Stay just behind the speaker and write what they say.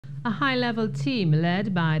a high-level team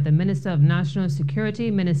led by the Minister of National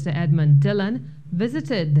Security, Minister Edmund Dillon,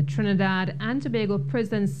 visited the Trinidad and Tobago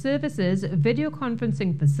Prison Services video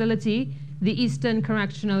conferencing facility, the Eastern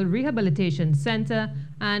Correctional Rehabilitation Center,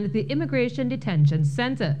 and the Immigration Detention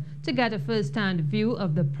Center to get a first-hand view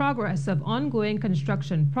of the progress of ongoing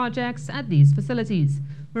construction projects at these facilities.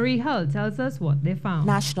 Marie Hull tells us what they found.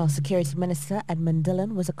 National Security Minister Edmund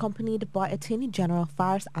Dillon was accompanied by Attorney General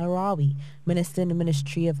Faris Al-Rawi, Minister in the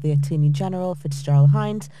Ministry of the Attorney General Fitzgerald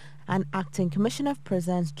Hines, and Acting Commissioner of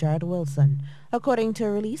Prisons Jared Wilson. According to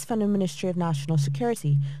a release from the Ministry of National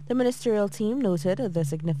Security, the ministerial team noted the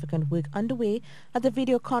significant work underway at the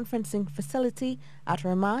video conferencing facility at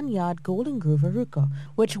Remand Yard Golden Grove, Aruca,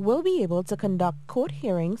 which will be able to conduct court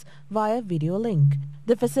hearings via video link.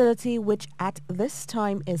 The facility, which at this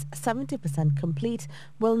time is 70% complete,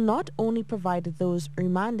 will not only provide those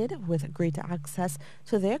remanded with greater access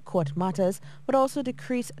to their court matters, but also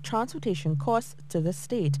decrease transportation costs to the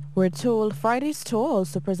state. We're told Friday's tour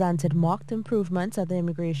also presented marked improvements at the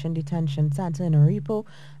Immigration Detention Center in Oripo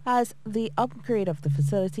as the upgrade of the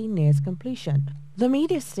facility nears completion. The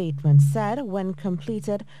media statement said when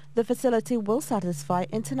completed, the facility will satisfy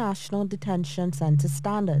international detention center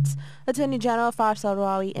standards. Attorney General Faris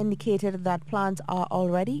Al-Rawi indicated that plans are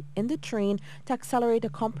already in the train to accelerate a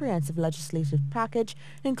comprehensive legislative package,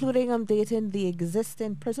 including updating the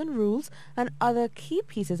existing prison rules and other key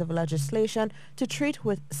pieces of legislation to treat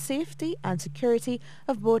with safety and security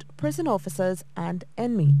of both prison officers and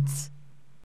inmates.